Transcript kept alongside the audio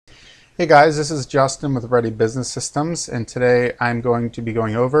Hey guys, this is Justin with Ready Business Systems, and today I'm going to be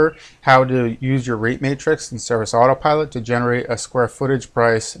going over how to use your rate matrix in Service Autopilot to generate a square footage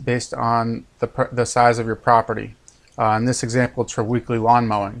price based on the size of your property. In this example, it's for weekly lawn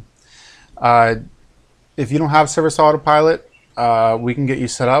mowing. If you don't have Service Autopilot, we can get you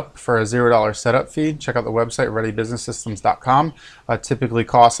set up for a $0 setup fee. Check out the website, readybusinesssystems.com. Typically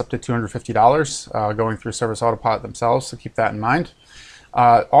costs up to $250 going through Service Autopilot themselves, so keep that in mind.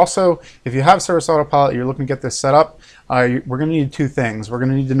 Also, if you have Service Autopilot, you're looking to get this set up, we're going to need two things. We're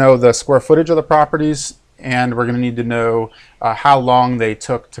going to need to know the square footage of the properties, and we're going to need to know how long they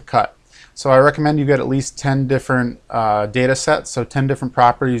took to cut. So I recommend you get at least 10 different data sets, so 10 different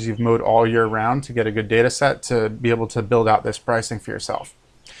properties you've mowed all year round to get a good data set to be able to build out this pricing for yourself.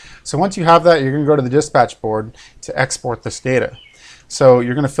 So once you have that, you're going to go to the dispatch board to export this data. So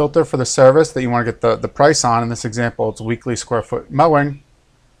you're going to filter for the service that you want to get the price on. In this example, it's weekly square foot mowing.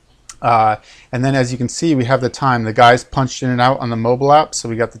 And then as you can see, we have the time. The guys punched in and out on the mobile app, so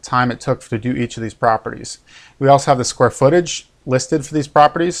we got the time it took to do each of these properties. We also have the square footage listed for these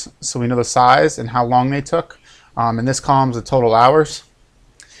properties, so we know the size and how long they took. In this column is the total hours.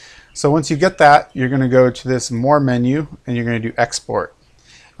 So once you get that, you're going to go to this More menu, and you're going to do Export.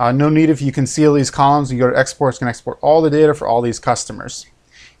 No need if you conceal these columns. You go to export, it's going to export all the data for all these customers.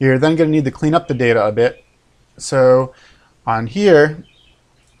 You're then going to need to clean up the data a bit. So on here,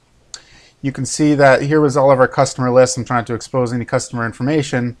 you can see that here was all of our customer lists. I'm trying to expose any customer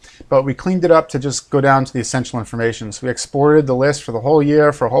information, but we cleaned it up to just go down to the essential information. So we exported the list for the whole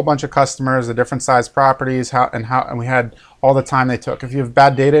year for a whole bunch of customers, the different size properties, and we had all the time they took. If you have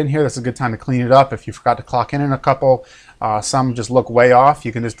bad data in here, that's a good time to clean it up. If you forgot to clock in a couple, some just look way off,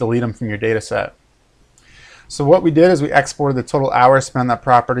 you can just delete them from your data set. So what we did is we exported the total hours spent on that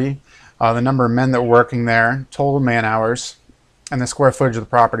property, the number of men that were working there, total man hours, and the square footage of the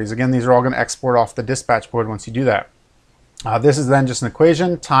properties. Again, these are all going to export off the dispatch board once you do that. This is then just an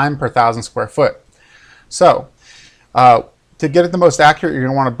equation, time per 1,000 square foot. So to get it the most accurate, you're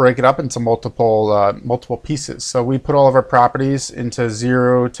going to want to break it up into multiple pieces. So we put all of our properties into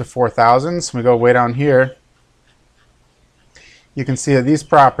 0 to 4,000. So we go way down here. You can see that these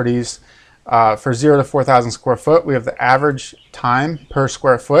properties, for 0 to 4,000 square foot, we have the average time per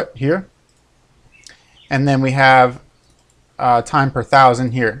square foot here. And then we have time per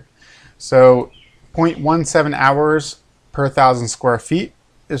 1,000 here. So 0.17 hours per 1,000 square feet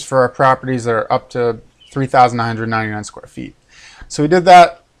is for our properties that are up to 3,999 square feet. So we did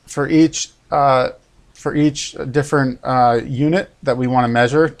that for each different unit that we want to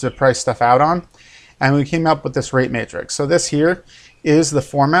measure to price stuff out on. And we came up with this rate matrix. So this here is the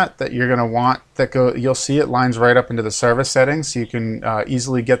format that you're going to want. You'll see it lines right up into the service settings, so you can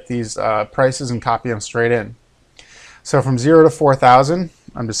easily get these prices and copy them straight in. So from 0 to 4,000,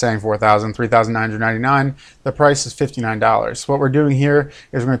 I'm just saying 4,000, 3,999, the price is $59. So what we're doing here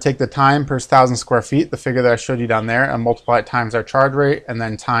is we're going to take the time per 1,000 square feet, the figure that I showed you down there, and multiply it times our charge rate, and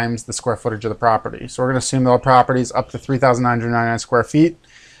then times the square footage of the property. So we're going to assume that all properties up to 3,999 square feet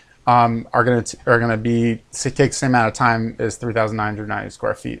are going to take the same amount of time as 3,990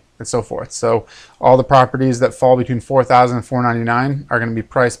 square feet, and so forth. So all the properties that fall between 4,000 and 499 are going to be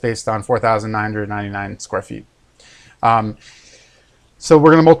priced based on 4,999 square feet. So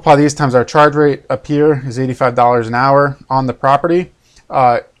we're going to multiply these times our charge rate. Up here is $85 an hour on the property.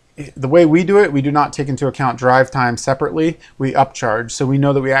 The way we do it, we do not take into account drive time separately. We upcharge. So we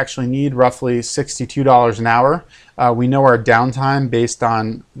know that we actually need roughly $62 an hour. We know our downtime based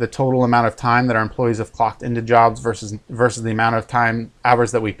on the total amount of time that our employees have clocked into jobs versus the amount of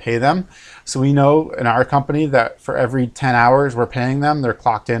hours that we pay them. So we know in our company that for every 10 hours we're paying them, they're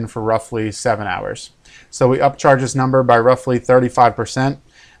clocked in for roughly 7 hours. So we upcharge this number by roughly 35%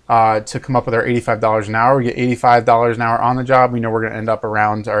 to come up with our $85 an hour. We get $85 an hour on the job. We know we're going to end up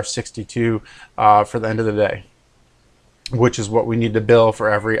around our 62 for the end of the day, which is what we need to bill for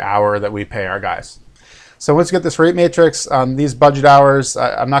every hour that we pay our guys. So once you get this rate matrix, these budget hours,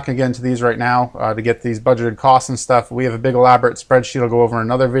 I'm not going to get into these right now to get these budgeted costs and stuff. We have a big elaborate spreadsheet I'll go over in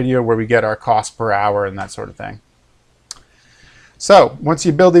another video where we get our cost per hour and that sort of thing. So once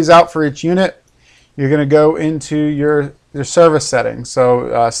you build these out for each unit, you're going to go into your service settings.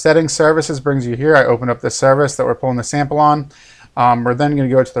 So settings services brings you here. I open up the service that we're pulling the sample on. We're then going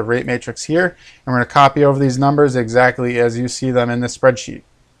to go to the rate matrix here, and we're going to copy over these numbers exactly as you see them in the spreadsheet.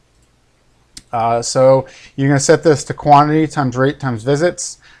 So you're going to set this to quantity times rate times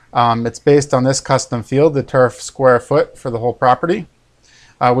visits. It's based on this custom field, the turf square foot for the whole property,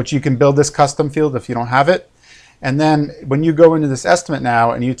 which you can build this custom field if you don't have it. And then when you go into this estimate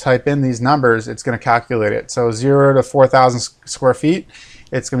now and you type in these numbers, it's going to calculate it. So 0 to 4,000 square feet,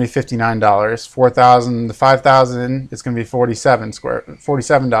 it's going to be $59. 4,000 to 5,000, it's going to be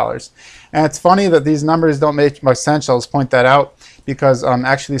 $47. And it's funny that these numbers don't make much sense. I'll just point that out because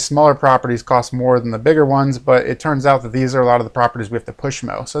actually smaller properties cost more than the bigger ones, but it turns out that these are a lot of the properties we have to push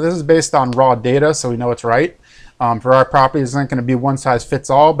mow. So this is based on raw data, so we know it's right. For our properties, it's not going to be one size fits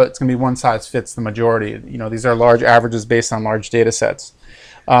all, but it's going to be one size fits the majority. You know, these are large averages based on large data sets.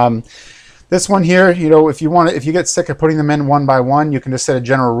 This one here, you know, if you get sick of putting them in one by one, you can just set a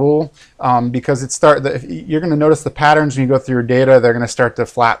general rule because you're going to notice the patterns when you go through your data. They're going to start to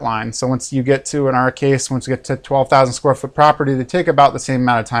flatline. So once you get to, in our case, once you get to 12,000 square foot property, they take about the same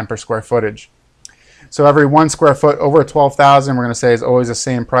amount of time per square footage. So every 1 square foot over 12,000, we're going to say is always the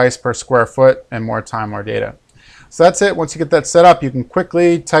same price per square foot, and more time, more data. So that's it. Once you get that set up, you can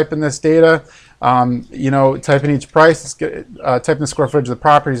quickly type in this data. You know, type in each price, type in the square footage of the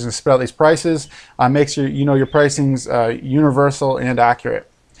properties and spit out these prices. Make sure you know your pricing's universal and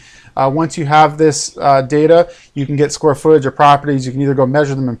accurate. Once you have this data, you can get square footage of properties. You can either go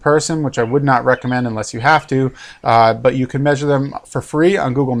measure them in person, which I would not recommend unless you have to, but you can measure them for free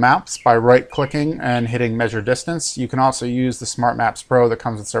on Google Maps by right-clicking and hitting Measure Distance. You can also use the Smart Maps Pro that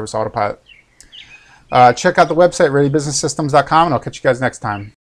comes with Service Autopilot. Check out the website, readybusinesssystems.com, and I'll catch you guys next time.